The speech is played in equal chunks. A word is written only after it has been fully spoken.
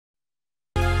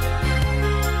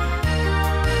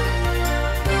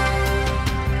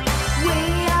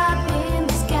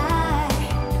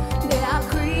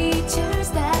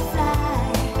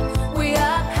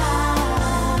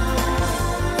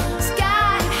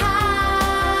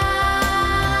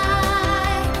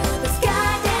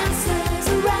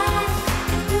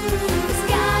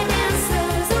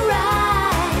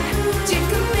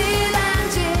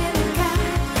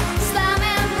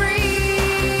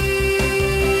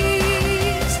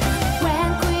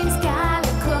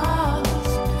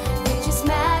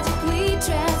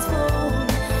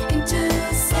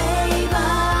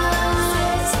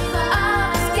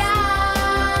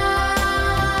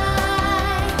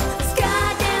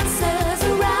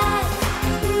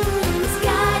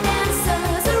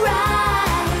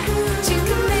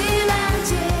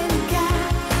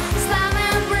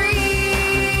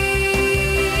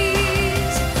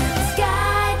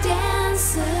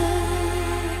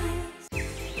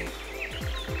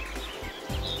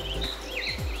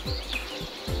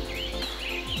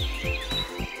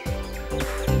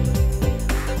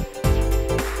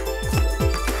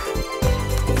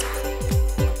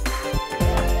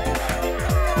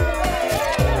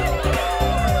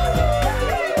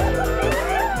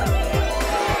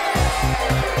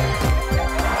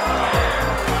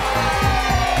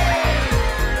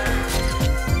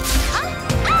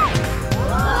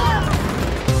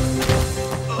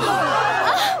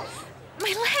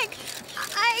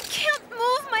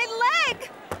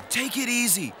it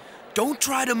easy. Don't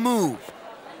try to move.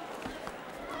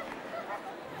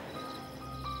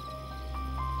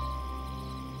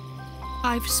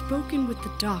 I've spoken with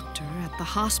the doctor at the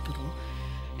hospital,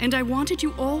 and I wanted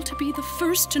you all to be the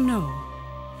first to know.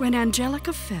 When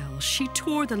Angelica fell, she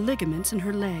tore the ligaments in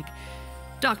her leg.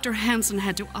 Dr. Hansen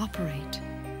had to operate.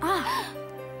 Ah.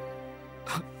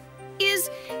 Is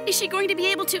she going to be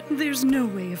able to? There's no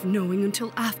way of knowing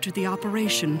until after the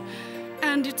operation.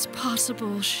 And it's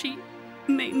possible she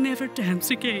may never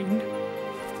dance again.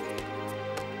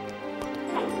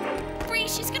 Bree,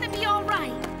 she's gonna be all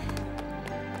right.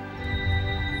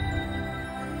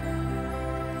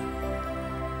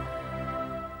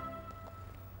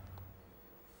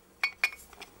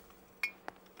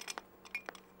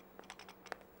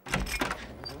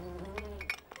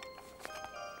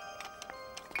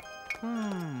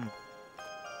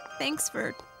 Thanks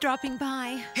for dropping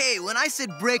by. Hey, when I said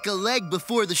break a leg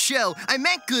before the show, I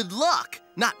meant good luck,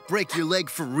 not break your leg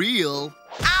for real.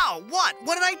 Ow, what?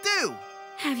 What did I do?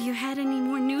 Have you had any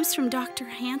more news from Dr.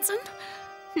 Hansen?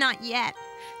 Not yet.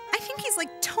 I think he's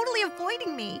like totally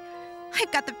avoiding me.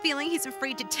 I've got the feeling he's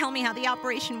afraid to tell me how the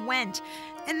operation went,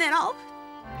 and then I'll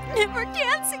never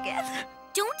dance again.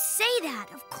 Don't say that.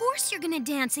 Of course you're gonna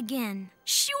dance again.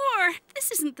 Sure.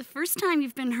 This isn't the first time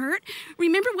you've been hurt.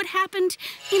 Remember what happened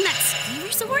in that ski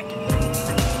resort?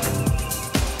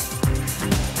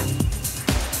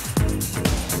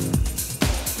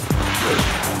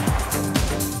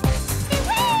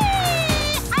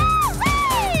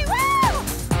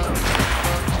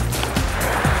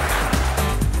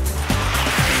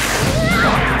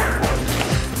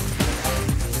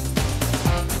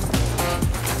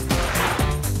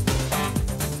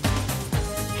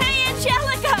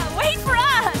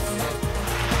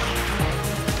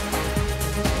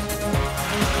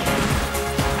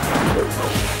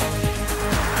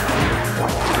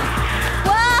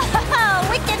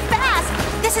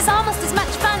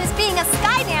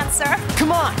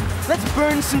 Come on, let's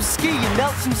burn some ski and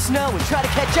melt some snow and try to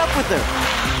catch up with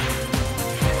her.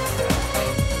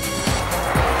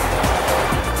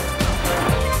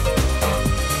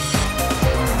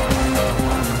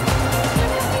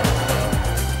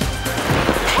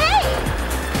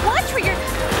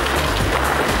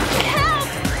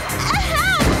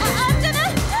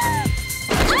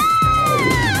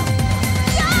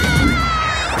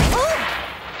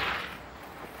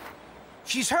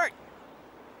 She's hurt.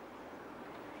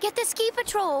 Get the ski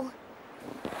patrol.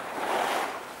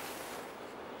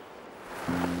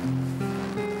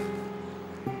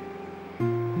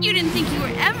 You didn't think you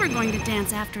were ever going to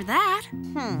dance after that.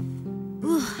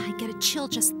 Ooh, I get a chill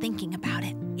just thinking about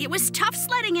it. It was tough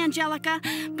sledding, Angelica,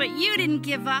 but you didn't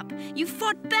give up. You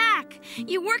fought back.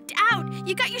 You worked out.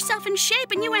 You got yourself in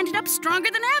shape, and you ended up stronger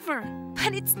than ever.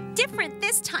 But it's different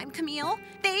this time, Camille.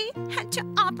 They had to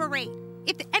operate.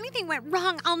 If anything went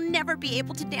wrong, I'll never be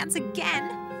able to dance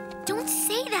again. Don't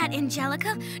say that,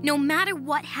 Angelica. No matter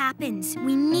what happens,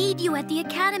 we need you at the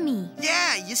academy.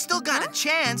 Yeah, you still got a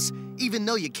chance, even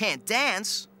though you can't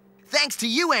dance. Thanks to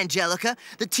you, Angelica,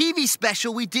 the TV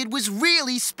special we did was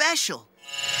really special.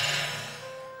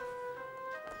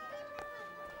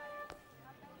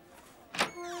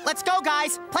 Let's go,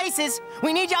 guys. Places.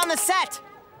 We need you on the set.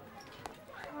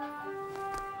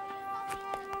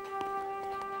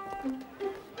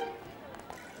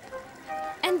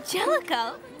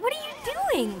 Angelica, what are you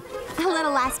doing? A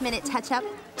little last-minute touch-up.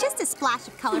 Just a splash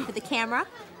of color for the camera.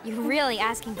 You're really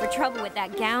asking for trouble with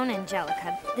that gown,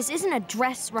 Angelica. This isn't a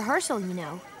dress rehearsal, you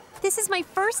know. This is my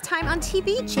first time on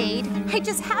TV, Jade. I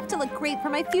just have to look great for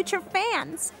my future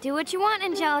fans. Do what you want,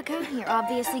 Angelica. You're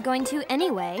obviously going to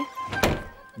anyway.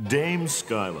 Dame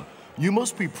Skyla, you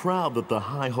must be proud that the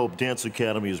High Hope Dance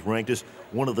Academy is ranked as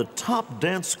one of the top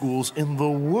dance schools in the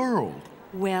world.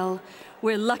 Well,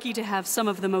 we're lucky to have some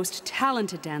of the most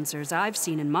talented dancers I've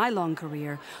seen in my long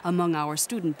career among our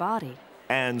student body.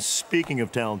 And speaking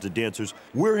of talented dancers,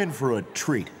 we're in for a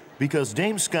treat because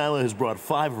Dame Skyla has brought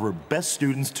 5 of her best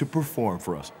students to perform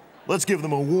for us. Let's give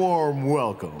them a warm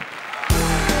welcome.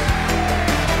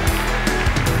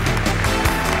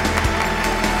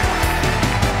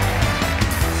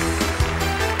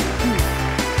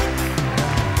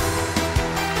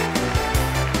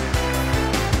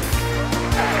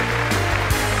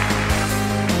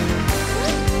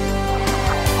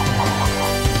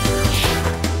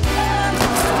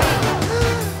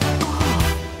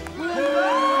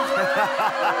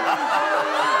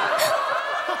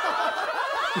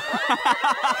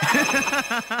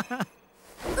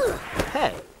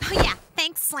 Hey. Oh, yeah.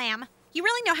 Thanks, Slam. You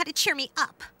really know how to cheer me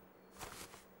up.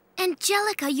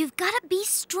 Angelica, you've got to be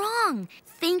strong.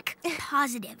 Think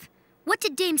positive. What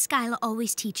did Dame Skyla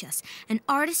always teach us? An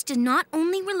artist does not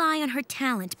only rely on her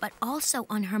talent, but also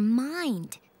on her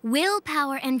mind.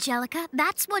 Willpower, Angelica,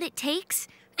 that's what it takes.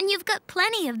 And you've got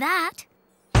plenty of that.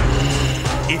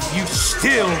 If you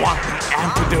still want the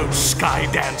antidote, Sky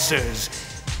Dancers,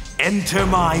 enter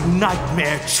my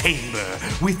nightmare chamber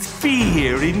with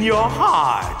fear in your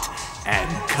heart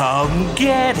and come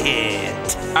get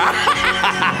it.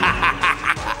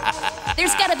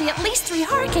 There's gotta be at least 3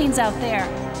 hurricanes out there.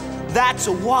 That's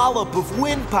a wallop of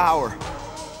wind power.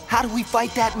 How do we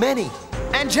fight that many?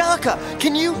 Angelica,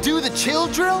 can you do the chill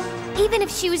drill? Even if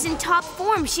she was in top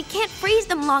form, she can't freeze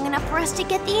them long enough for us to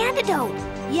get the antidote.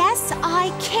 Yes,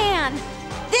 I can.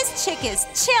 This chick is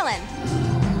chillin'.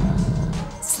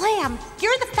 Slam,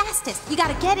 you're the fastest. You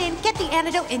gotta get in, get the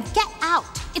antidote, and get out.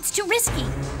 It's too risky.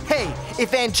 Hey,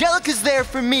 if Angelica's there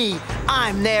for me,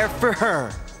 I'm there for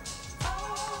her.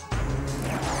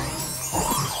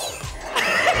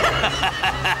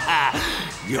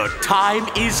 Your time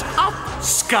is up,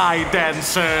 Sky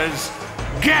Dancers.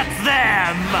 Get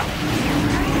them!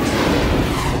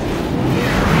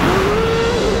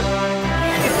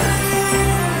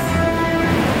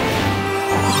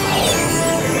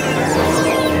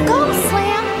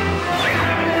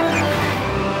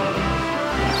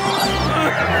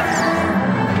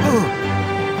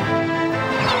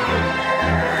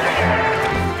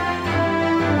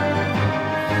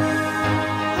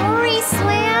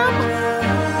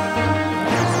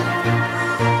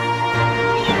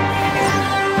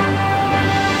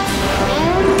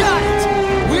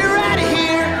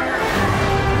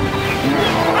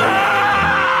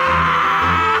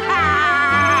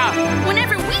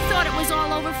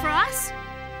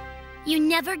 You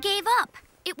never gave up.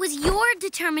 It was your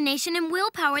determination and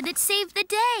willpower that saved the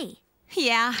day.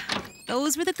 Yeah,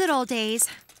 those were the good old days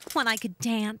when I could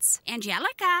dance.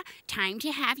 Angelica, time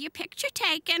to have your picture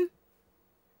taken.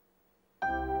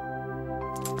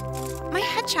 My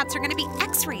headshots are gonna be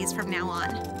x-rays from now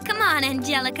on. Come on,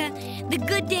 Angelica. The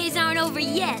good days aren't over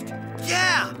yet.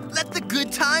 Yeah, let the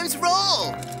good times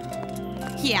roll.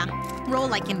 Yeah, roll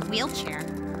like in wheelchair.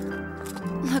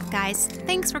 Look, guys,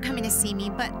 thanks for coming to see me,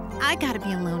 but I gotta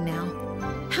be alone now.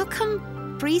 How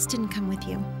come Breeze didn't come with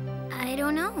you? I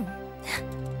don't know.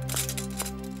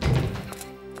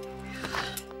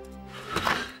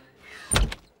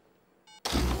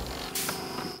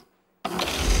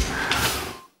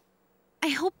 I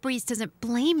hope Breeze doesn't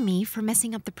blame me for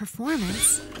messing up the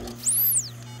performance.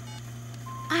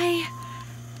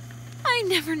 I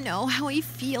never know how he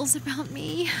feels about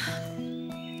me.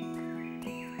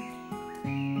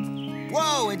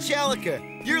 Whoa, Angelica,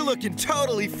 you're looking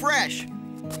totally fresh.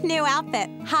 New outfit,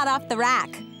 hot off the rack.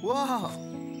 Whoa.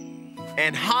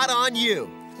 And hot on you.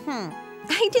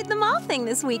 I did the mall thing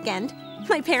this weekend.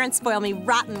 My parents spoil me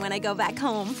rotten when I go back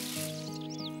home.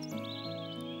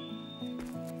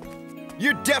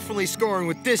 You're definitely scoring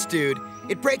with this dude.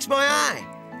 It breaks my eye.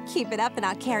 Keep it up and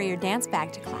I'll carry your dance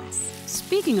bag to class.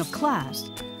 Speaking of class,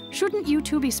 shouldn't you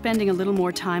two be spending a little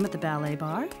more time at the ballet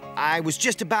bar? I was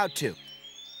just about to.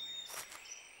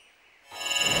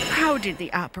 How did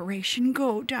the operation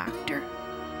go, Doctor?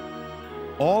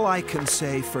 All I can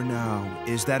say for now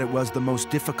is that it was the most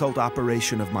difficult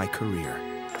operation of my career.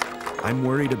 I'm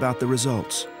worried about the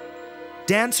results.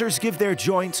 Dancers give their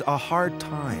joints a hard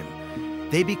time.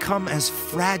 They become as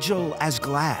fragile as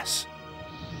glass.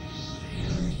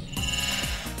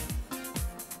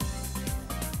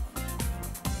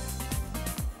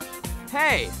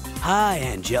 Hey! Hi,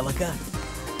 Angelica.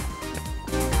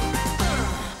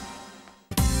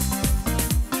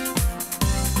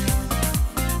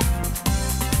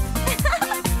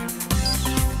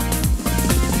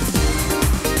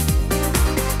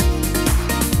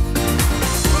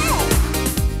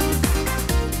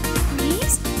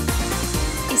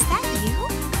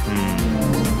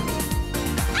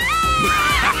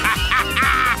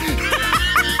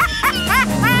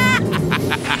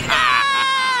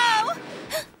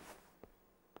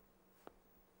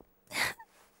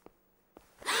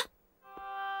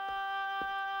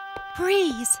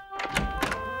 Breeze!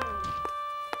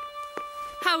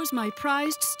 How's my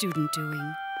prized student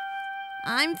doing?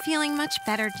 I'm feeling much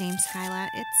better, Dame Skyla.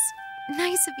 It's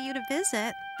nice of you to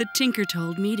visit. The Tinker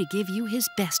told me to give you his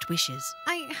best wishes.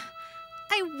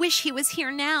 I wish he was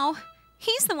here now.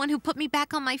 He's the one who put me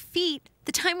back on my feet.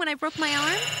 The time when I broke my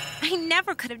arm, I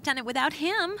never could have done it without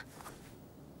him.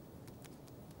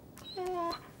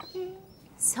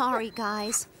 Sorry,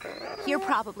 guys. You're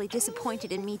probably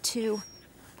disappointed in me, too.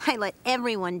 I let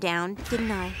everyone down, didn't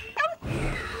I?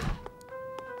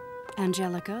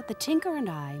 Angelica, the Tinker and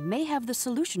I may have the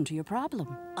solution to your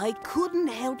problem. I couldn't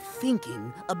help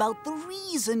thinking about the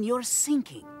reason you're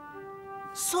sinking.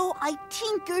 So I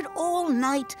tinkered all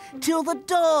night till the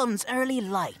dawn's early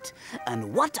light.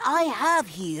 And what I have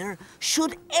here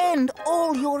should end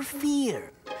all your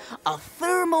fear. A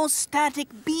thermostatic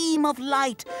beam of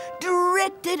light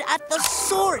directed at the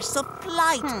source of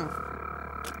flight.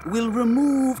 Will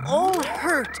remove all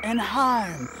hurt and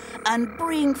harm and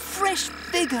bring fresh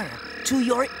vigor to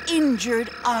your injured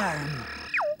arm.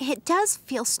 It does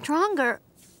feel stronger,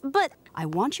 but... I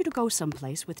want you to go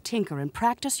someplace with Tinker and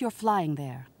practice your flying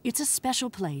there. It's a special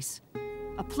place.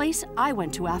 A place I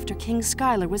went to after King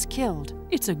Skyler was killed.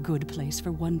 It's a good place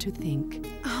for one to think.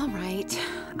 All right,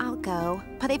 I'll go.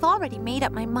 But I've already made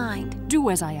up my mind. Do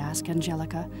as I ask,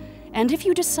 Angelica. And if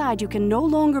you decide you can no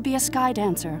longer be a sky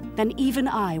dancer, then even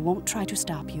I won't try to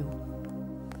stop you.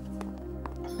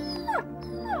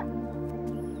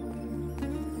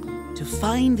 To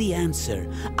find the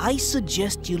answer, I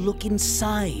suggest you look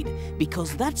inside,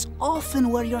 because that's often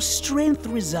where your strength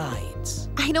resides.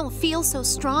 I don't feel so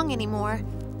strong anymore.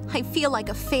 I feel like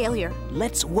a failure.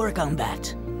 Let's work on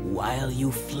that while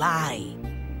you fly.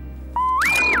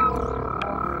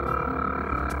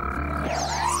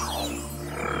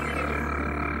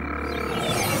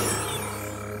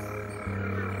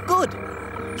 Good.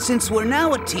 Since we're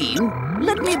now a team,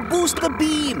 let me boost the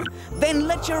beam. Then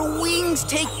let your wings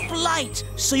take flight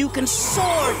so you can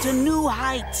soar to new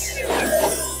heights.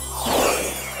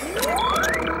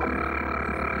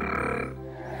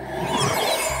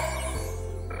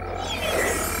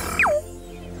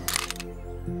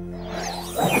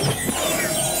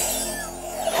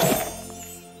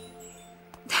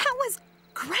 That was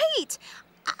great.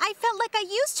 I felt like I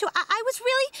used to. I was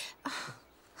really...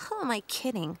 Who am I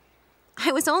kidding?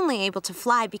 I was only able to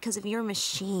fly because of your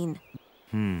machine.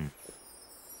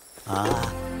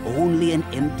 Only an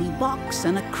empty box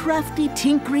and a crafty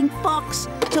tinkering fox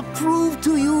to prove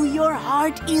to you your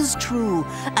heart is true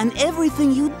and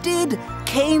everything you did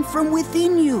came from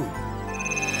within you.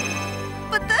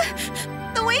 But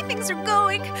the way things are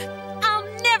going, I'll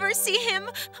never see him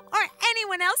or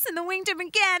anyone else in the Wingdom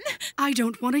again. I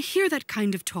don't want to hear that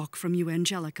kind of talk from you,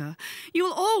 Angelica.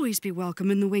 You'll always be welcome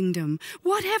in the Wingdom,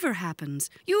 whatever happens.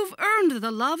 You've earned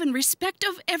the love and respect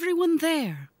of everyone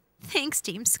there. Thanks,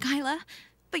 Dame Skyla,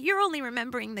 but you're only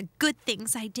remembering the good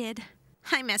things I did.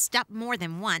 I messed up more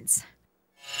than once.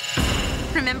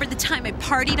 Remember the time I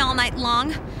partied all night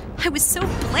long? I was so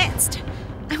blitzed.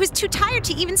 I was too tired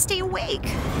to even stay awake.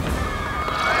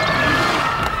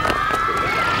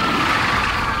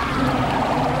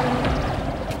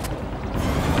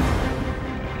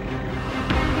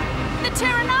 The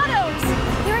Pteronados!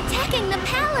 They're attacking the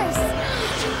palace!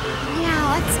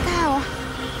 Yeah, let's go.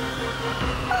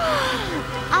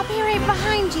 I'll be right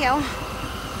behind you.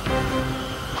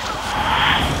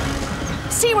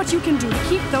 See what you can do to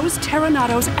keep those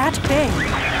Pteronados at bay.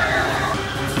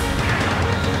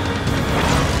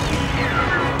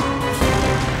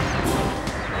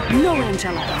 No,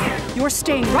 Angelica. You're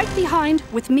staying right behind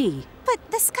with me. But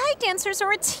the Sky Dancers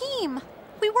are a team.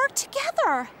 We work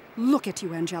together. Look at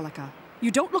you, Angelica.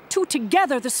 You don't look too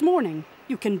together this morning.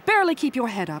 You can barely keep your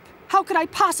head up. How could I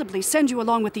possibly send you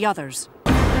along with the others?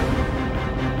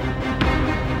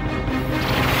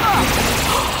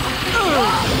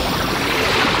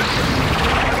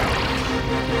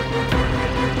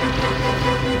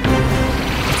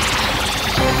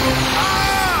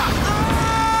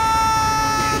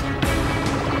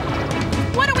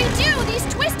 What do we do? These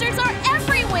twisters are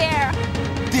everywhere!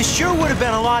 This sure would have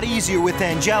been a lot easier with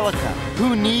Angelica.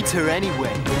 Who needs her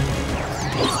anyway?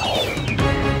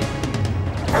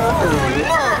 Oh,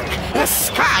 look! The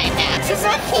Sky Dancers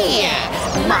are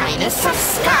here! Minus the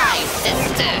Sky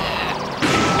Sister!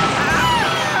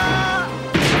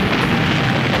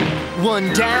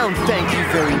 One down, thank you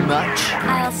very much.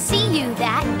 I'll see you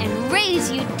that and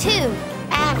raise you too.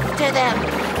 After them!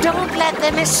 Don't let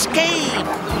them escape!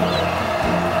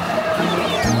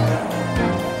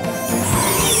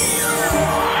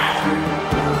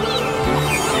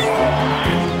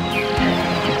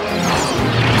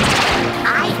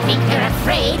 I think they're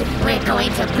afraid we're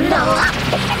going to blow up!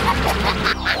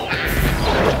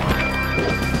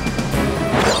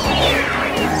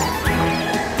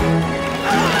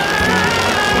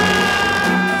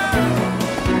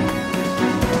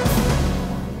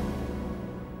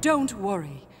 Don't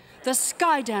worry. The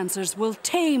Sky Dancers will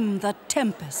tame the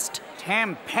Tempest.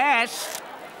 Tempest?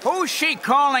 Who's she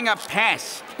calling a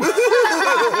pest?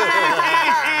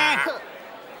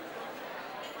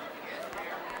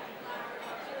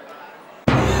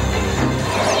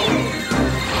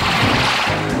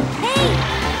 Hey,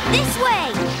 This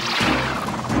way!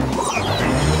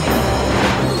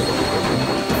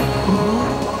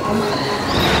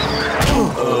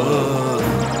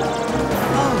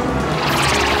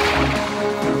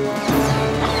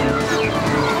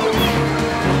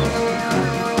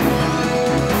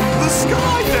 The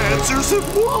Sky Dancers have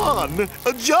won!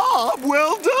 A job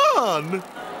well done!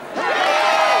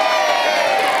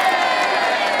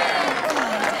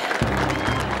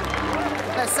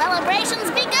 The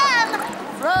celebration's begun!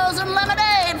 Frozen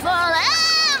lemonade for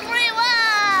everyone!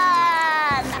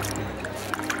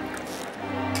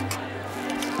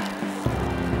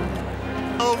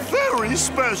 A very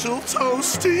special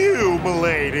toast to you,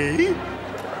 milady.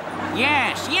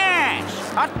 Yes,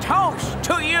 yes, a toast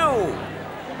to you.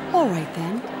 All right,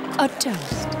 then. A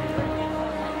toast.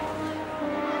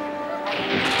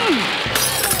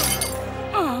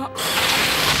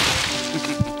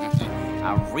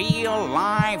 A real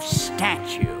live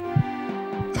statue.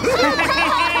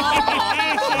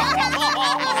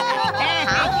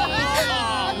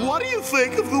 What do you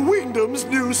think of the Wingdom's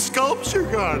new sculpture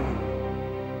garden?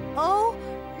 Oh,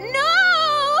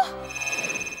 no!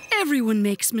 Everyone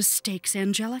makes mistakes,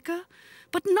 Angelica,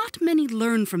 but not many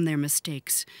learn from their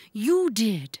mistakes. You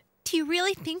did. Do you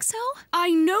really think so?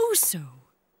 I know so.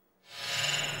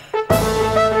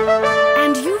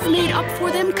 And you've made up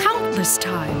for them countless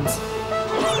times.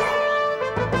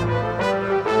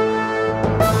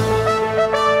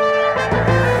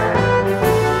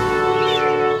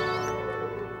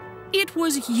 It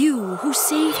was you who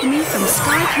saved me from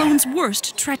Skyclone's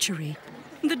worst treachery.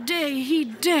 The day he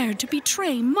dared to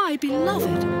betray my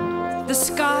beloved. The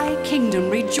Sky Kingdom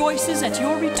rejoices at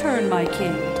your return, my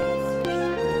king.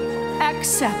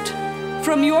 Accept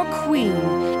from your queen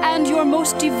and your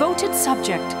most devoted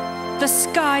subject, the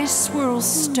Sky Swirl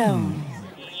Stone.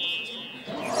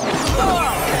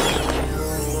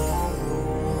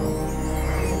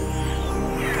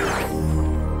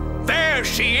 There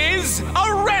she is!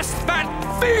 Arrest that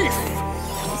thief!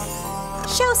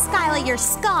 Show Skyla your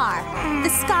scar. The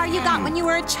scar you got when you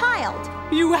were a child.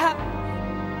 You have...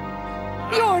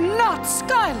 You're not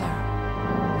Skyler.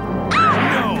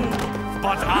 No,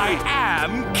 but I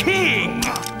am king!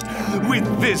 With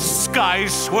this Sky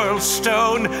Swirl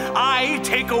Stone, I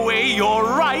take away your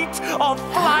right of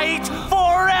flight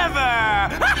forever!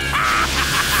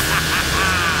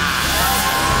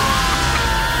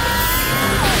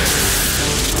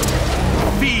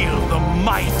 Feel the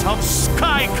might of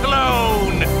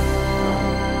Skyclone!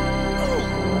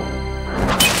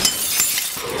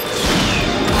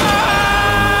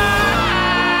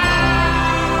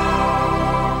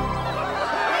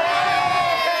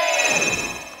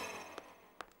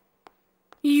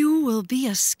 You will be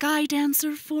a sky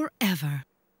dancer forever.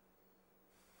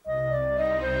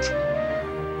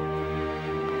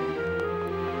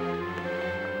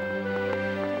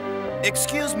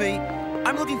 Excuse me,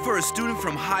 I'm looking for a student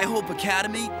from High Hope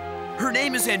Academy. Her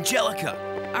name is Angelica.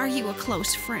 Are you a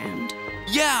close friend?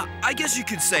 Yeah, I guess you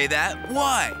could say that.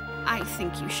 Why? I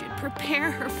think you should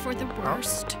prepare her for the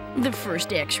worst. The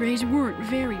first x-rays weren't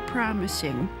very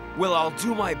promising. Well, I'll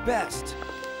do my best.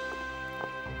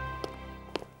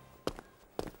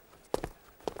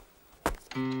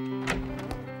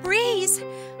 Breeze,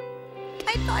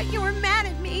 I thought you were mad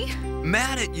at me.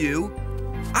 Mad at you?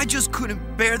 I just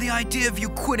couldn't bear the idea of you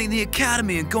quitting the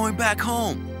academy and going back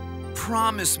home.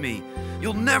 Promise me,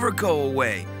 you'll never go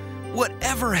away,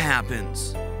 whatever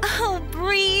happens. Oh,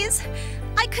 Breeze,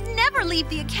 I could never leave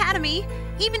the academy,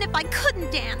 even if I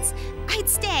couldn't dance. I'd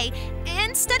stay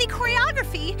and study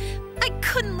choreography. I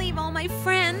couldn't leave all my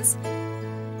friends.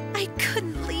 I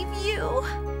couldn't leave you.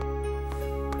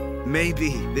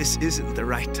 Maybe this isn't the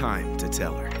right time to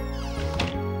tell her.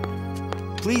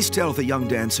 Please tell the young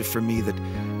dancer for me that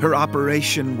her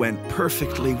operation went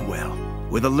perfectly well.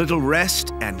 With a little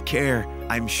rest and care,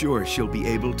 I'm sure she'll be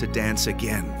able to dance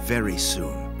again very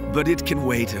soon. But it can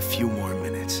wait a few more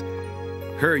minutes.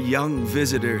 Her young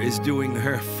visitor is doing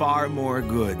her far more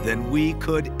good than we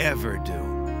could ever do.